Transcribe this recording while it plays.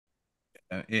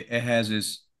it has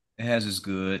its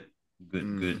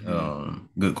Hmm.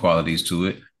 good qualities to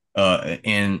it.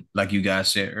 And like you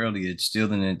guys said earlier, it's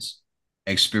still in its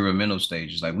experimental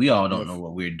stages. Like we all don't know If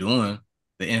what we're doing,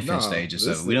 the infant no, stages of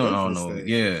this it. is We the don't all infant know,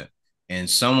 yeah. stages. And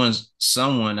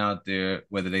someone out there,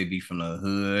 whether they be from the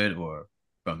hood or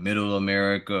from middle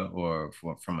America or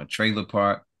from a trailer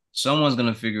park, someone's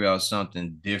gonna figure out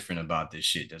something different about this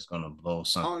shit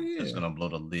Oh that's yeah. gonna blow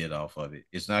the lid off of it.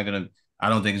 It's not gonna I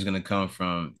don't think it's gonna come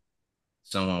from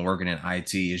someone working in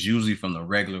IT. It's usually from the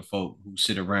regular folk who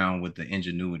sit around with the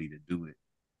ingenuity to do it,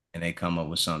 and they come up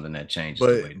with something that changes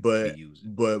the But way that we but use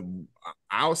it. but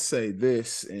I'll say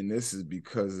this, and this is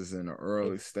because it's in the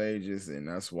early stages, and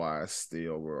that's why it's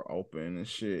still we're open and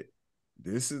shit.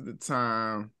 This is the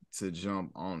time to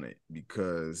jump on it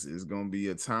because it's gonna be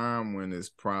a time when it's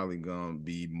probably gonna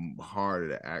be harder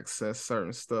to access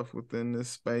certain stuff within this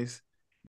space.